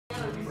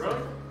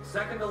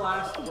Second to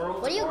last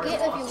world. What do you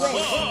get if you win?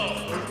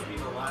 Supposed to be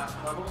the last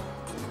level.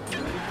 And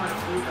then you find a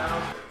blue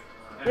Bowser.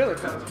 Really?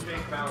 That's a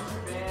fake Bowser.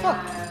 Huh.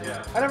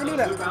 Yeah. I never knew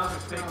that. Blue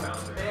Bowser's fake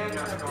Bowser. You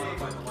gotta go and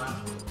find the last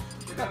one.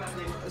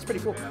 That's pretty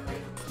cool.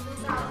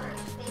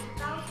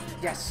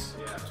 Yes.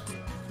 Yeah.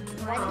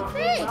 Why do you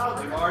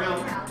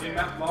think?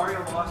 Mario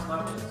lost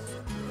levels.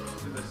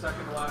 In the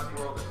second to last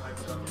world, it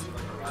types up to be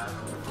like the last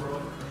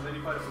world. And then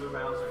you find a blue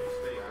Bowser and you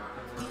stay on.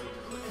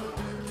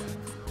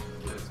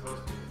 And then it's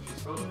supposed to be. She's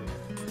supposed to be.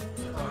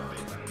 That's how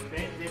it's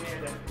fake. They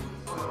made that.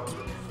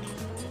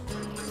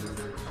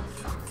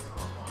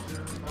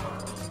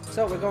 So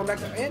we're going back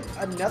to and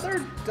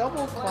another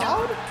double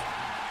Cloud?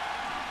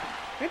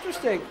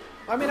 Interesting.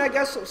 I mean, I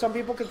guess some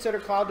people consider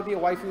Cloud to be a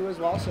waifu as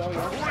well, so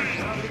yeah.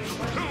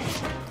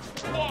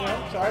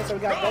 Sorry, so we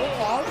got double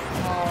Cloud.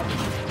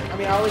 I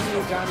mean, I always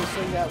knew Johnny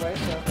swing that way,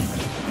 so.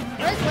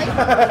 What is waifu?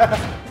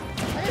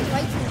 What is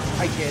waifu?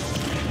 I kid.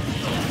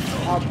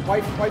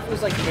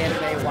 Waifu's like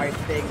anime wife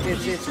thing.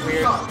 It's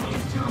weird.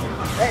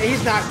 Hey,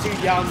 he's not too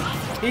young.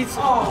 He's.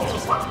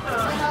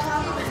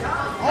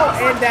 Oh,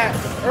 and that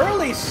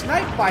early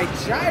snipe by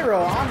Gyro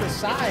on the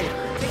side,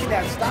 taking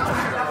that stop.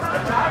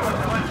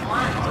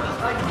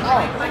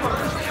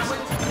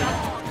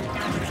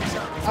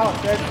 Oh,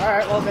 then, all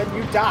right. Well, then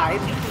you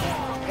died,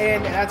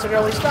 and that's an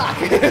early stock.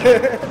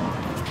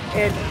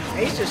 And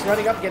Ace just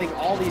running up, getting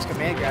all these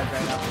command grabs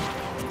right now.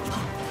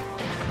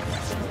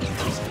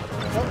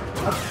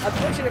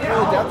 Unfortunately,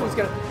 Death is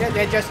gonna.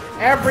 Yeah, just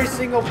every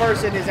single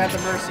person is at the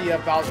mercy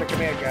of Bowser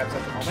command grabs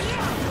at the moment,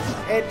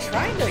 and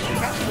trying to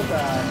catch with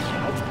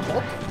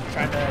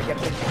trying to get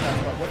things done,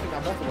 but working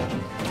on multiple.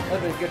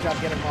 That was a good job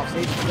getting him off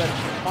stage. Good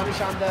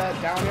punish on the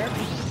down air.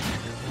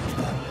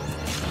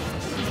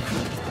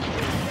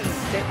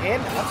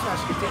 And up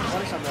smash can take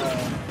punish on the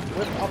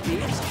whip up B.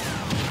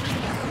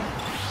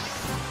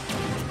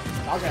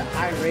 Bowser at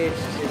high rage,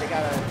 so they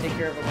gotta take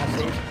care of him off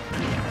stage.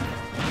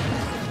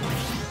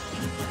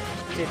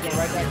 Safe going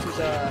right back to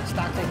the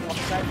stock taking off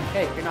the side.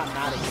 Hey, you're not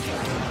nodding. There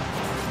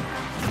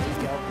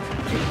you go.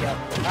 There you go.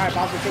 Alright,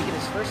 Bowser taking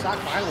his first stock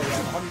finally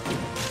at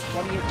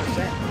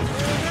 28%.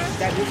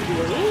 That needs to be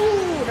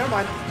ooh, never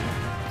mind.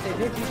 Say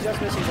Nuki just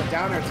missing the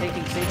downer,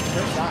 taking Sage's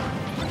first stock.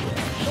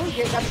 So we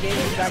got the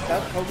game back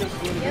up. Koga's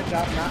doing a good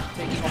job not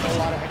taking a whole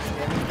lot of extra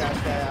damage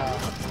past that.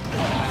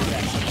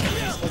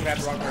 Look at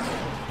the wrong person.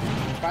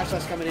 Crash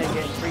Blast coming in,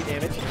 getting 3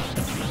 damage.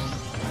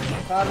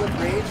 Cloud with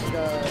rage.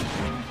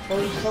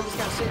 Koga's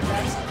kind of sitting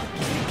back,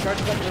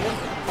 charging up with him,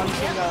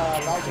 punching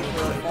Bowser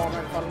for falling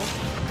right in front of him.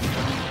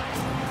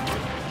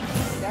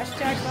 Dash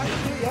attack's not going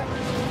to do yet.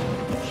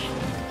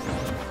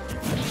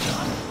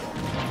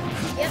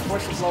 Yep.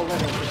 Forces low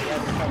limit because he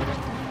hasn't covered it.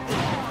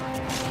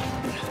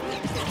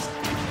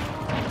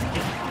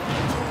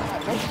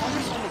 No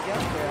punish on the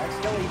jump there.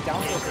 Accidentally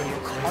down throw for you.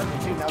 It's hard to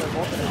do now. They're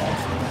both in a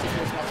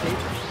situation on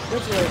stage.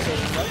 There's a way of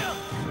saving, right?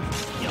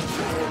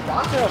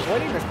 Bowser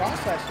avoiding the cross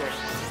slash there.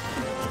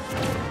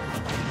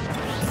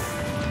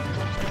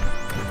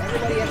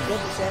 Everybody at 4%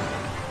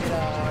 in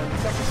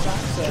second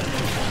stock, so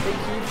big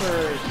key for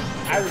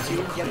either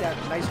team to get that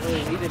nice early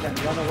lead and then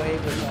run away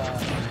with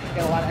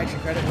get a lot of extra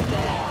credit with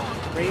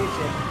rage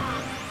and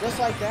just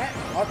like that.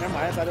 Oh, never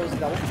mind, I thought it was a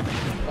double.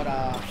 But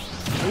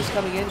Moose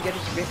coming in,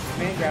 getting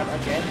command grab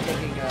again,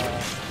 taking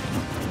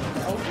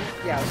oh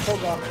yeah, it was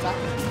Koga off the top.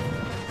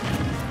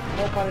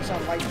 No punish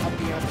on Light up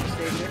beyond the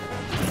stage there.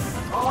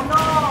 Oh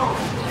no!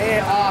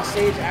 And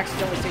Sage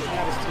accidentally taking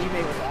out his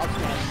teammate with the up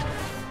smash.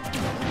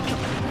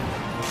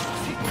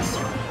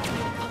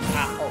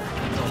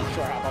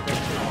 Sure, hop up there.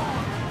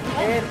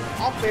 And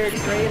up there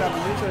trade on the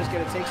neutral is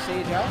going to take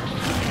Sage out.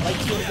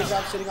 Light's doing a good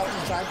job sitting up to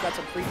the side. Got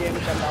some free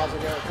damage on Bowser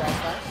there with cross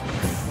slash.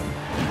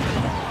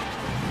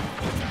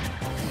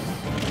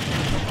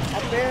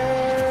 Up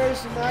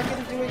there's not going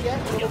to do it yet.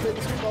 A little bit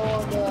too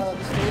low on the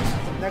stage.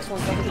 The next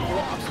one's going to do it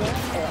up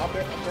smash. Or up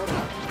there.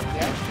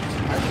 Yeah.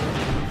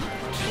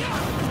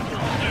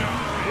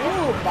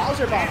 Ooh,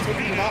 Bowser bomb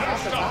taking him out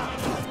off the top.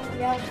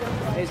 Yeah.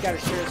 He's got a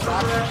sheer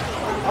stop.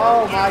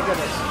 Oh my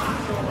goodness.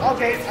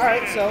 Okay,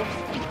 alright, so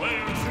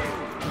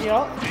you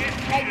know,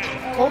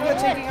 Koga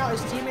taking out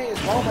his teammate as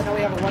well, but now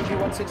we have a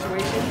 1v1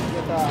 situation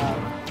with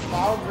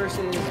Cloud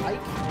versus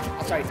Ike.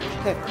 I'm sorry.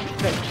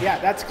 Yeah,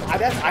 that's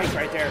Ike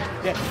right there.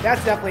 Yeah,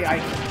 that's definitely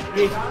Ike.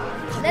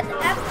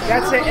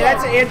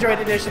 That's an Android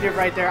initiative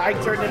right there.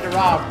 Ike turned into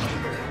R.O.B.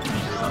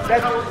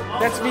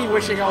 That's me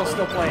wishing I was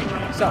still playing.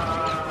 So,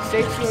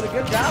 Sage doing a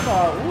good job.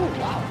 Ooh,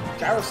 wow.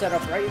 Gyro set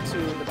up right into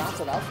the bounce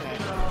of out smash.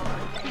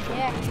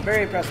 Yeah.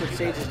 Very impressed with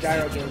Sage's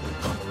gyro game.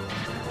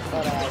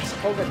 But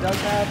Koga does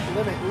have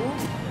limit. Ooh.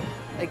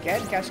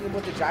 Again, catching him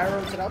with the gyro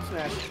into the up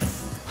smash.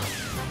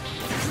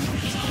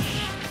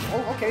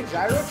 Oh, okay.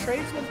 Gyro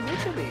trades with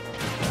neutral B.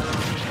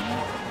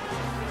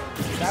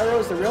 Gyro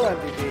is the real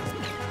MVP.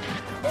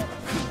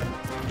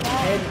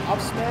 And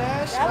up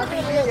smash. Not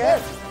going to be it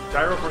yet.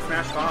 Gyro for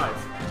Smash 5.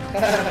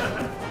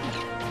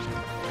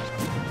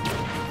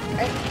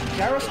 Hey,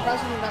 Gyro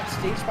surprisingly not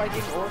stage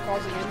spiking or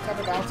causing any type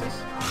of bounces.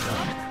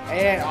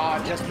 And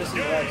just missing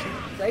the ledge.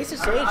 The ace of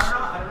Sage.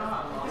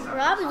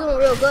 R.O.B is doing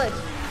real good.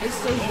 Ace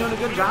Sage doing a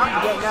good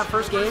job getting that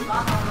first game.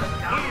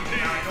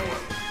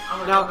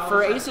 Now,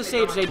 for Ace of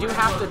Sage, they do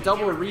have to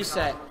double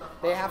reset.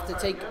 They have to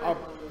take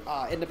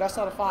in the best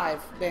out of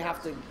 5, they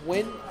have to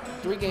win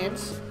 3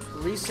 games,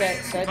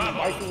 reset, send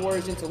Waifu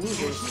Warriors into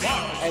losers,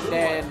 and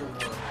then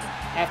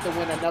have to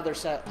win another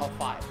set of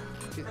 5.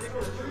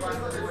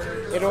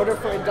 In order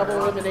for a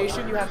double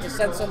elimination, you have to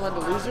send someone to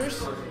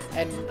losers,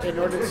 and in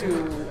order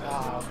to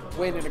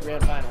win in the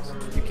grand finals,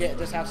 you can't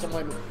just have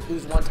someone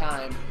lose one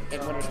time in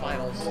winners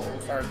finals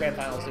or grand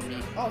finals and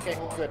meet. Oh, okay,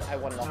 good, I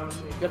won it all.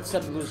 You have to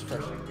send the losers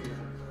first.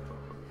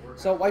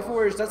 So Waifu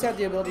Warriors does have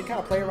the ability to kind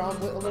of play around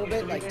with a little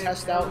bit, like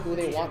test out who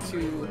they want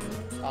to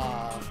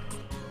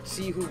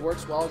see who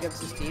works well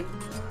against this team.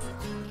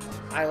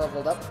 I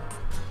leveled up.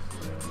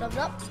 Leveled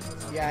up?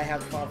 Yeah, I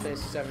have the Final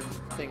Fantasy 7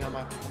 thing on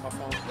my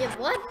phone. You have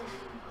what?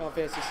 Final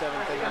Fantasy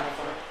 7 thing on my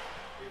phone.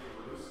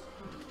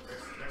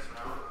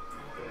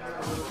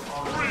 3,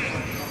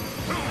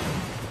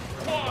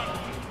 2, 1,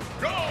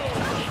 go!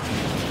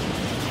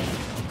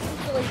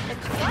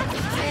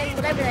 And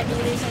whatever that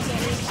name is, I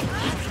can't read.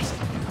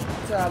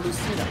 It's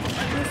Lucina.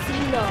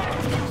 Lucina.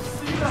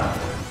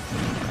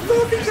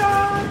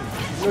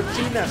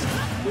 Lucina.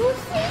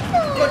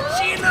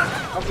 Lucina.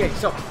 Okay,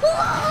 so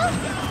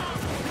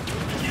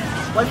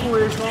Waifu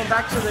Warriors going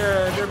back to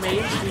their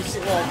mains. We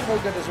see, well,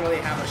 Koga doesn't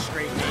really have a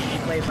straight main. He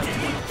plays like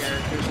 20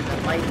 characters in the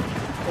light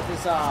with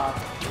his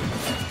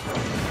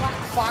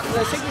Fox,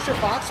 the signature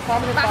Fox,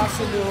 prominent Fox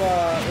in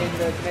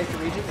the Connecticut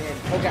region,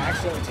 and Koga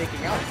accidentally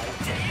taking out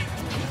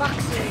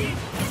Foxy.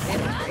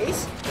 And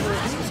Ace,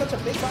 he's such a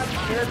big body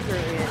character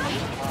in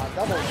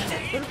doubles,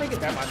 couldn't think it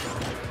that much.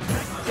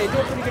 They do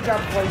a pretty good job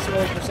of playing some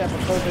early percent,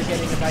 but Koga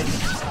getting a nice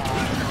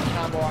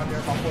combo on there,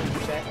 about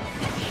 40%.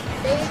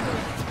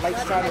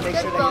 Light's trying to make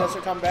sure that he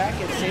doesn't come back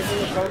and safely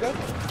with Koga.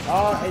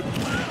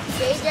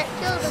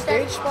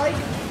 Stage spike.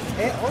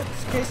 And,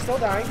 okay, still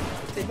dying.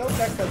 They no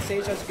check, but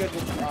Sage has good,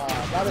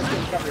 not as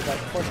good recovery, but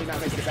unfortunately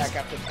not making it back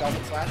after the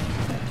Dolphin Slash.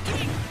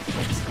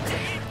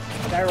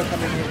 Gyro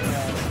coming in,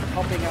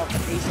 helping out the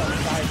Ace on the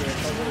side there.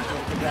 Koga was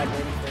doing a good job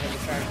waiting for him to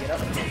try and get up.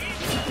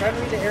 Trying to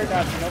read the air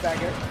dodge, no back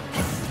air.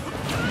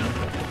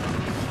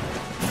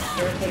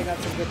 They're putting out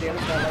some good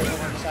damage by Light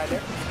on the side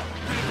there.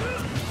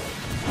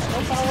 No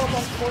follow up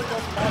on support, no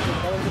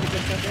positive. That was a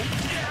good jump in.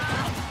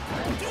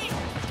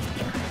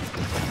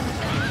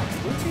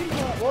 Blue team,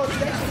 well, it's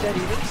actually dead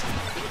even.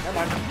 Never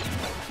mind.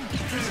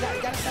 You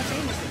gotta stop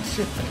saying these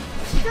things.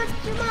 Shut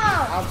him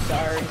out. I'm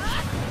sorry.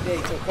 Okay,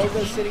 so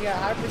Koga's sitting at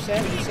high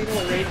percent. You've seen him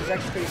with range is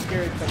actually pretty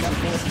scary because that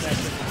force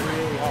smash is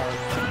really hard.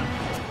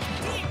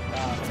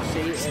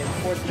 See, and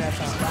force smash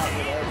on top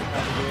with every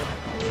kind of gear.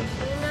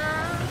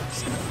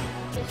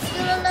 It's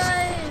still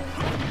alive.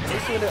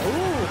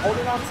 Ooh,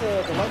 holding on to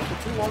the line for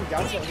too long,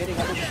 down tilt hitting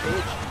under the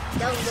stage.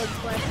 That was a good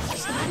play.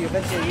 He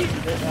eventually used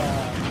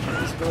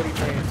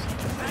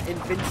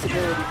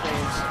invincibility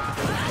frames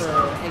for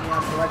hanging on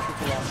to electric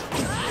too long.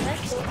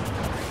 That's cool.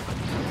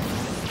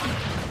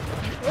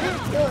 What is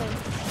it doing?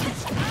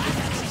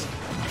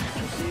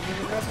 See if you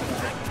can rest it.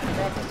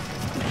 Careful.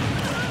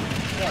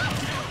 Yeah.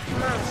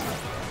 Come on.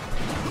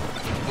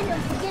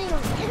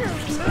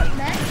 Not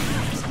bad.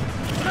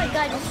 Oh my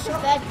god, this is a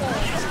bad player.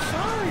 I'm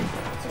sorry.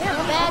 You're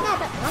a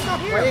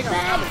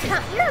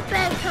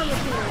bad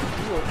commentator.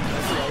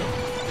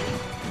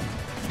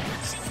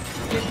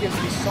 It gives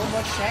me so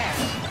much sass.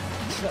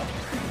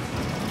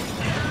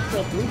 So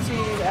blue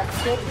team at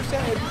 12%,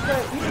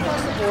 even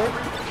across the board.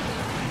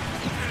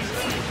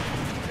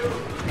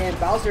 And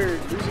Bowser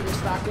losing his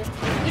stock in.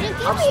 You didn't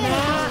give Up me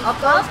smash, up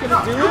throw's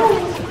gonna do it.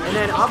 And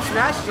then up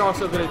smash is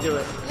also gonna do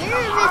it. You're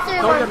Mr.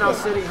 Koga now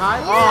Lumpkin. sitting high.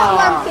 You're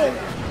Lumpkin.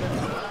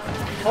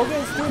 Koga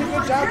is doing a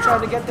good job trying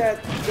to get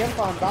that gimp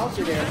on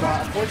Bowser there,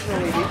 but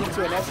unfortunately leading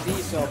to an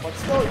SD, so, but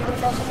still, even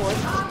across the board.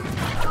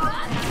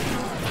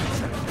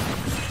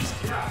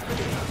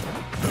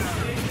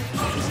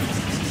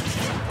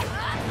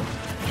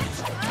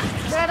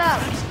 Shut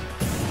up.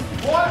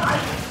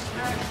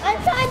 I'm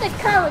trying to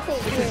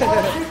commentate here.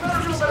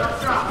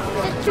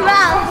 It's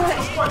round.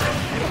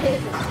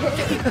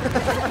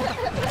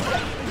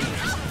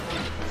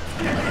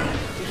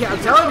 Yeah, I'm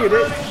telling you,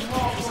 dude.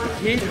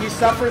 He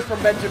suffers from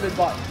Benjamin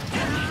Button.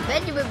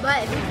 Benjamin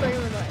Button. Who's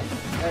Benjamin Button?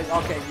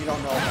 Okay, you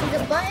don't know.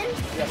 He's a button?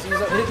 Yes,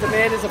 the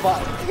man is a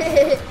button.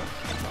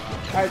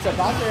 Alright, so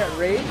Bowser at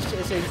range, so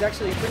he's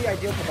actually pretty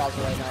ideal for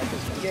Bowser right now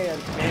because he has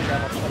command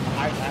down on the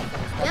high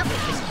platform. Yep.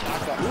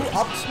 Ooh,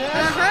 up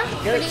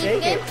smash. Get it,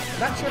 take it.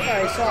 Not sure if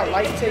I saw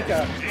Light take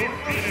a...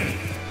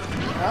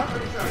 Huh?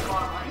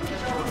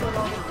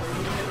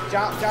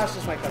 Josh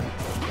is my cousin.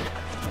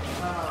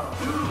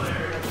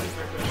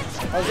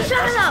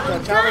 Shut up!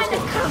 I'm trying to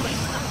comment.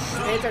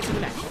 Pay attention to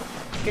the next.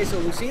 Okay, so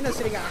Lucina's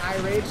sitting at high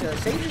rage.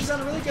 Sage has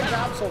done a really good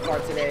job so far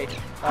today.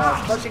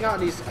 Clutching out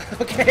these,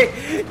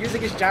 okay,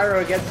 using his gyro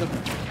against him.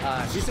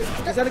 He's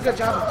done a good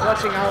job of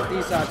clutching out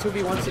these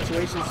 2v1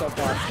 situations so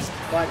far.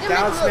 But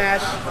down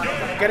smash,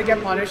 gonna get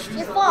punished.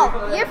 Your fault.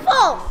 Your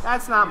fault.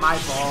 That's not my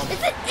fault.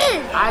 Yes, it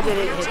is. I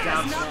didn't hit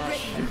down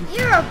smash.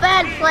 You're a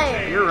bad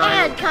player. You're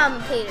right. And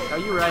commentator. Are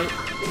you right?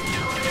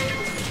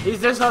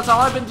 That's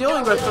all I've been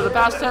dealing with for the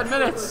past 10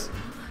 minutes.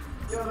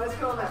 Yo, let's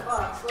go in that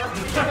box.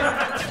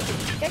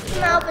 Get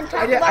them out and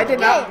talk I about did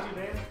the not.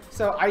 game.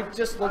 So I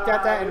just looked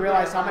at that and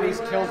realized how many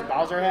kills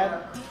Bowser had.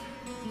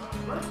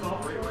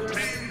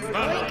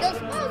 How many kills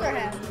did Bowser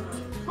have?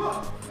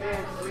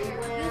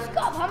 You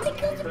scope. How many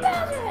kills did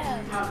Bowser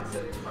have?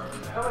 Did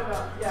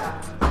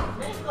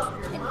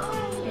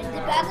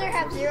Bowser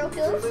have 0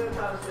 kills?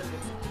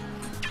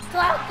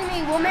 Talk to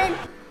me, woman.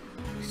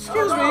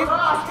 Excuse me.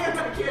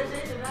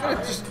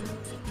 Just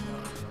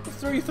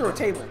throw you through a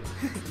table.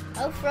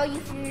 I'll throw you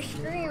through your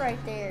screen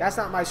right there. That's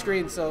not my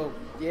screen, so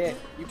yeah,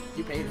 you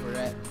paid for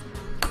that.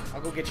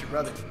 I'll go get your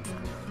brother.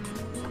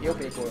 He'll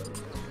pay for it.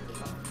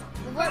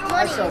 What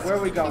money? So where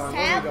are we going? His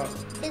Where tab, are we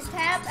going? His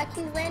tab, I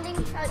keep landing.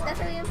 That's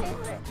how you're gonna pay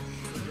for it.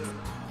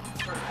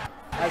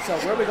 Alright, so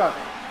where are we going?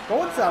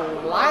 Going to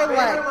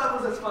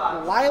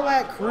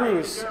Lilac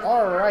Cruise.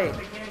 Alright.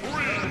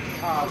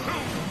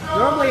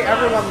 Normally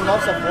everyone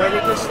loves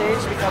avoiding this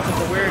stage because of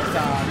the weird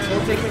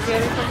tilting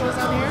mechanic that goes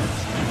on here.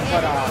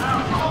 But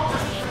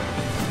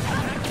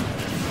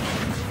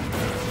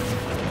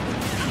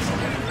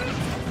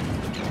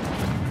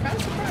kind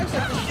of surprised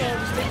that this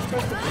stage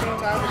starts at the same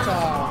time.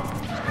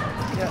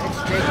 It's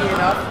janky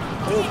enough.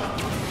 Ooh,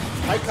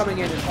 Mike coming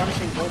in and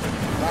punishing both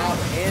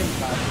R.O.B and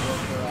Waifu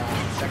for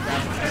check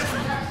that.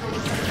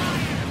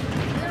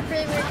 You're a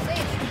pretty weird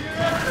stage.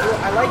 Ooh,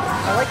 I like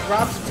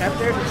R.O.B's attempt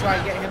there to try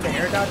and get him to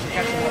air dodge and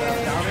catch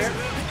him down there.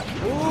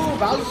 Ooh,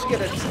 Bowser's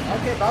gonna.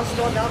 Okay, Bowser's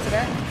going down to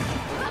that.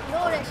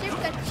 No, that ship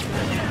got.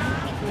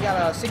 We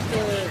got a 6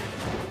 to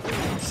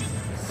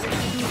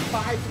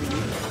 5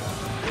 lead.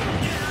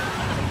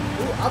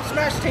 Ooh, up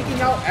smash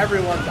taking out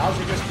everyone.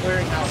 Bowser just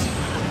clearing house.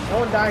 No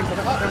one dying from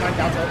the. Oh, never mind,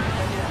 down tilt.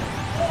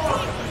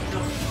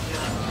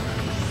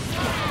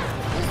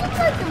 This looks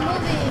like the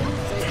movie.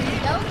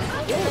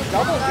 Ooh,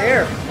 double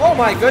dare. Oh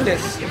my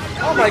goodness.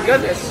 Oh my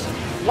goodness.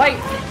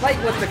 Light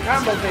with the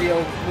combo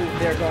video move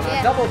there going on.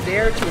 Yeah. Double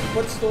dare to a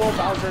footstool.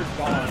 Bowser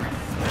gone.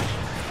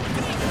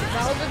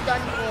 Bowser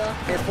done for.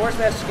 Okay, force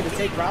smash is going to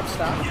take R.O.B's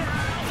stop.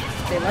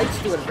 Okay, Light's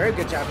doing a very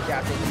good job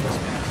adapting to this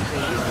match. So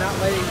he's not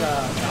letting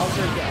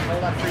Bowser get a whole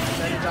lot of free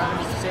percentage on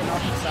him. He's sitting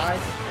off to the side.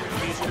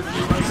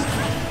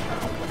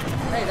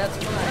 Hey, that's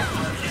fine.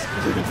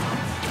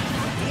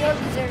 You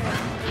don't deserve it.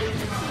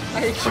 I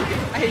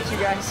hate you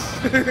guys.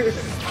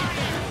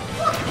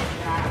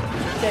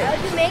 Okay. How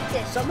did you make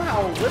this?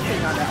 Somehow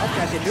whipping on that up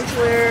dash.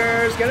 Neutral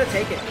air is gonna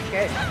take it.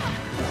 Okay.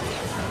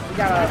 We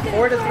got a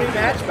 4-3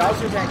 match.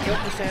 Bowser's at kill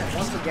percent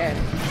once again.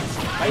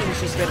 Heisen's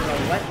just been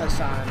relentless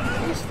on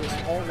Ace this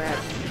whole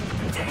match.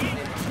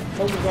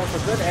 Hogan going for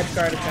good edge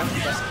guard attempt,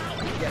 but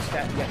yes,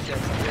 that's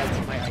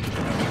my idea.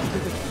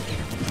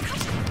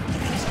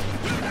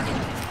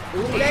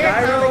 Ooh,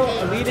 gyro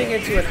leading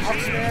into an up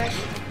smash.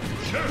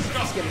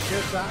 Let's get a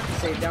shirt shot.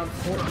 Save down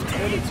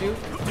 42.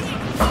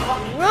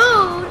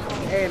 Rude.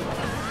 And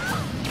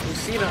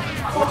Lucina,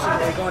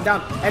 unfortunately, going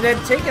down. And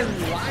then taking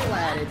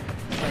Lilac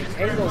like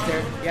angles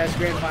there. Yeah, it's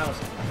grand finals.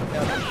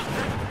 Yep.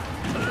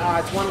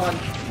 It's 1-1.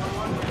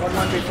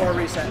 1-1 before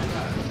reset.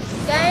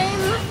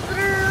 Game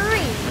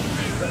 3.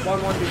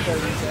 1-1 before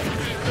reset.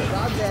 So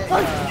R.O.B's at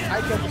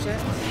high kill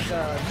percent.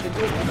 He's been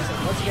doing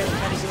once again,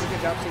 kind of doing a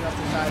good job staying off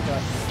to the side,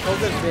 but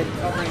Koga's been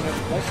covering him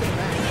most of the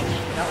match,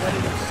 not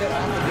letting him sit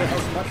off and get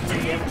as much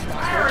free damage as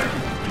possible.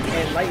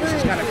 And Light has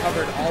just kind of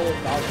covered all of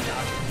Bowser's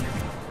options.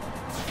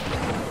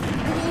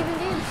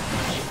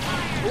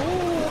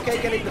 Ooh, okay,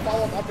 getting the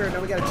follow-up up there, and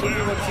then we got a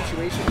 2v1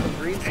 situation from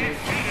Green Team.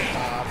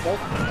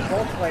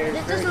 Both players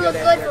This very doesn't good look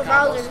at good their for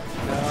combos. Bowser.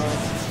 No.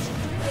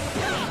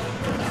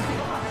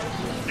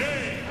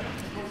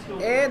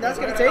 And that's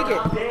gonna take it. Yep.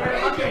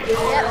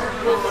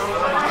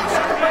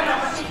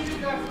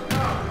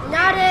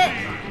 Not it.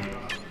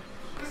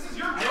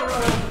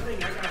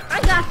 I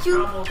got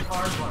you.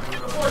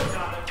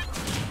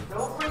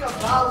 Don't bring a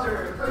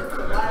Bowser to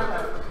the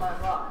Lilac with my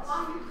box.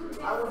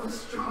 I will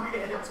destroy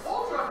it. It's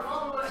Ultra. I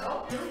probably want to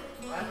help you.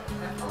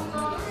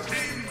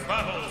 Team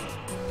battle.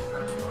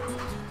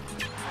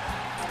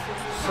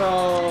 So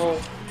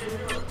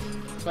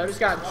I just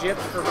got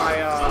gypped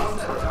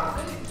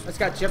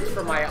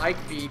for my Ike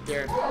feed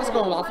there. Let's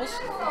go, Waffles.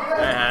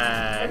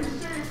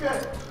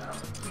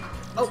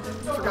 Oh,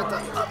 forgot to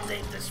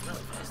update this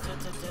really fast.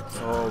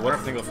 So what are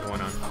things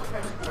going on?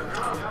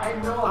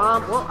 Well, a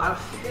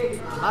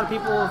lot of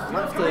people have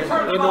left it.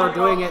 They are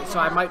doing it, so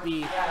I might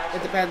be.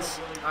 It depends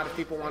on if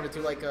people want to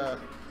do like a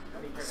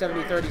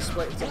 70-30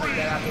 split, something like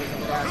that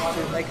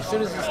afterwards. Like as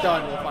soon as it's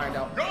done, we'll find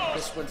out.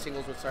 This when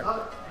singles would start.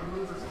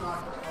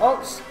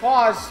 Oh,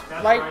 pause.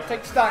 Light,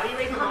 take stock.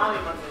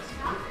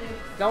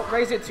 Don't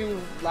raise it too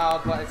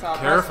loud, but it's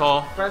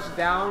Careful. Press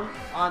down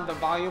on the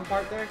volume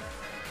part there.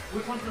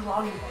 Which one's the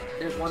volume part?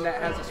 There's one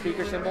that has a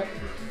speaker symbol.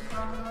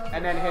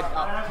 And then hit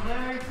up.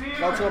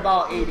 Go to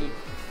about 80.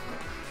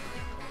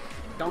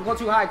 Don't go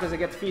too high because it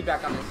gets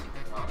feedback on this.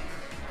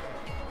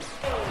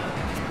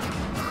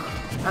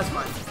 That's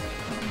fine.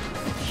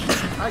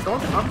 Alright,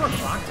 going to Umbra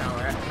Clock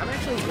Tower. I'm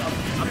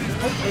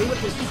okay with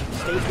this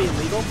stage being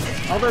legal,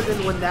 other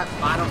than when that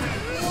bottom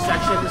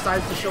section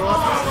decides to show up,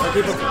 where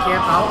people can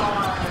camp out.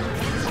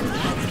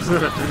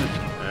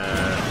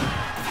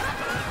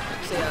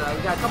 So yeah,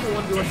 we got a couple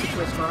 1v1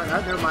 situations going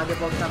on. Never mind, they're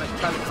both kind of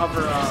trying to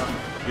cover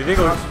you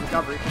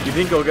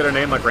think he'll get a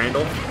name like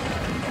Randall?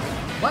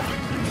 What?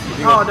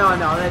 Oh, no.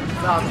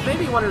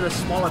 Maybe one of the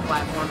smaller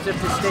platforms,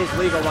 if this stays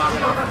legal long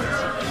enough.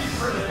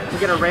 To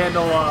get a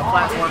Randall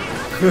platform.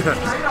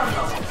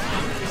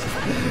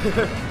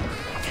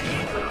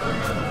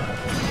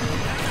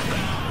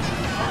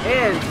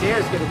 And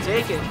Dare's gonna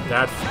take it.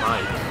 That's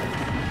Mike.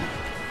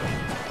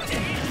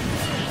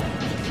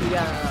 We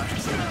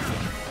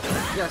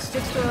got 6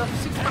 to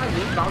 5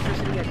 lead. Bowser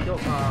sitting at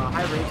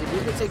high range, and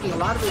he's been taking a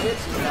lot of the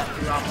hits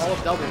throughout all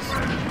of doubles. So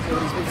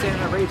he's been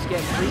standing on range,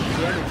 getting 3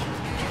 damage.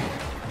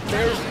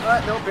 Bears,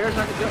 no, Bear's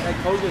not gonna do it. Like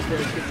Koga's there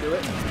to do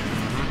it.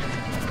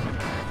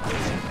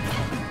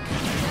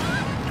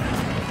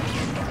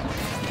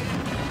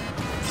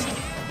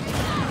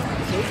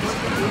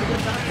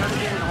 Kind of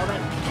getting all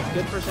that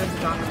good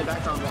percentage on in the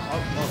background. I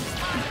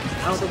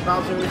don't think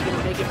Bowser is going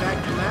to make it back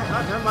from that.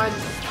 Oh, never mind.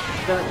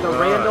 The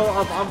Randall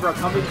of Umbra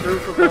coming through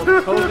for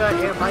both Koga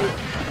and Mike.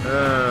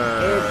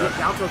 And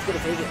Galto's going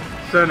to take it.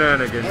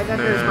 Shenanigans, and then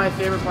there's my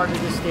favorite part of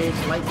this stage.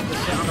 Light can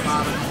just sit on the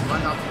bottom,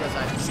 run out to the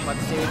side, but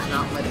stage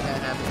not letting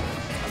that happen.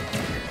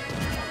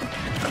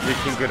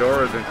 King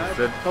Ghidorah is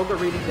interested. Koga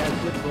reading that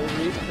good roll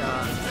read.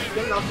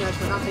 Getting off match,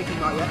 but not taking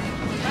him out yet.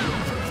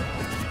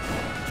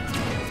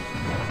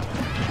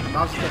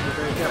 Bowser's getting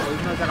very careful,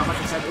 even though he's got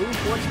 110. Ooh,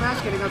 forward smash,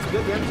 getting out some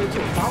good damage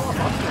into a follow-up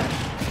up smash.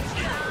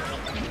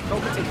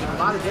 Koga taking a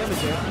lot of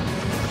damage here.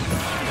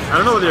 I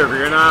don't know whether you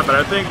agree or not, but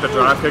I think the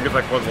drop kick is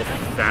like one of the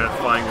most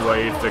satisfying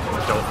ways to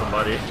kill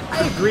somebody.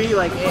 I agree,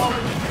 like,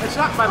 it's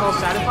not my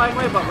most satisfying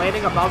way, but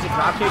landing a Bowser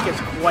drop kick is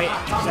quite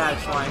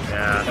satisfying.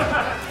 Yeah.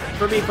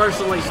 For me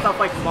personally, stuff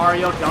like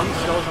Mario dunks,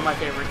 those are my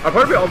favorite. A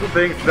part of me also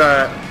thinks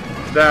that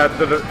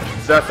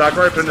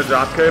Sakurai put in the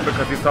drop kick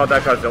because he saw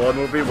that Godzilla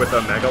movie with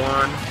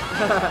Megalon.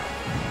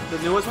 The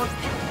newest one?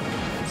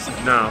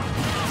 No.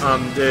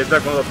 It's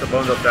like one of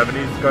those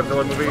 70s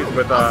Godzilla movies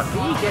with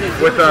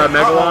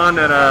Megalon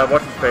and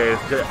what's his face?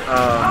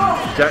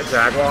 Jet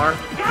Jaguar.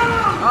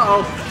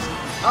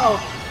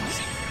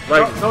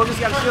 Like Koga's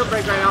got a shield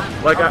break right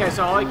now. Okay,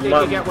 so all I think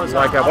you get was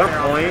like at one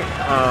point,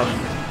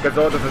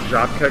 Godzilla does his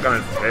drop kick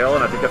on his tail,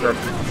 and I think that's where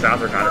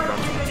Bowser got it from.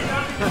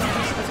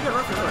 That's a good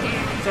reference.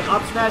 It's an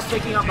up smash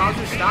taking out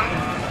Bowser's stock.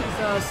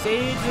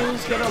 Sage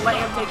is gonna let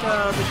him take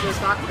the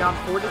stock down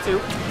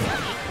 4-2.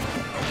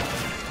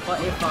 But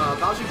if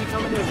Bowser can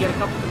come in there and get a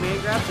couple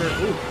command grabs, or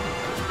ooh,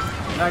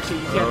 actually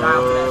you can't die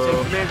after that.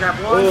 Take command grab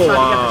one, trying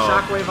to get the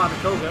shockwave on the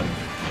Koga.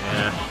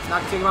 Yeah.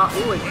 Not taking him out.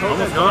 Ooh, and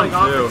Koga's going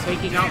off and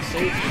taking out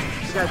Sage.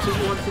 We got a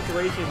 2v1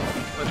 situation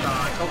with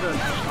Koga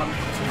on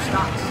 2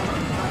 stocks.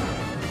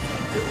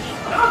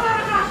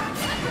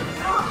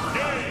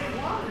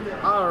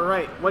 All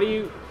right, what do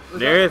you?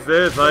 This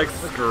is like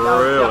screw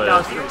it.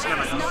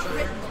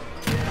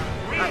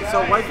 Alright, so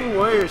Waifu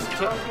Warriors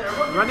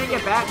running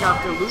it back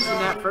after losing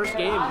that first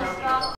game.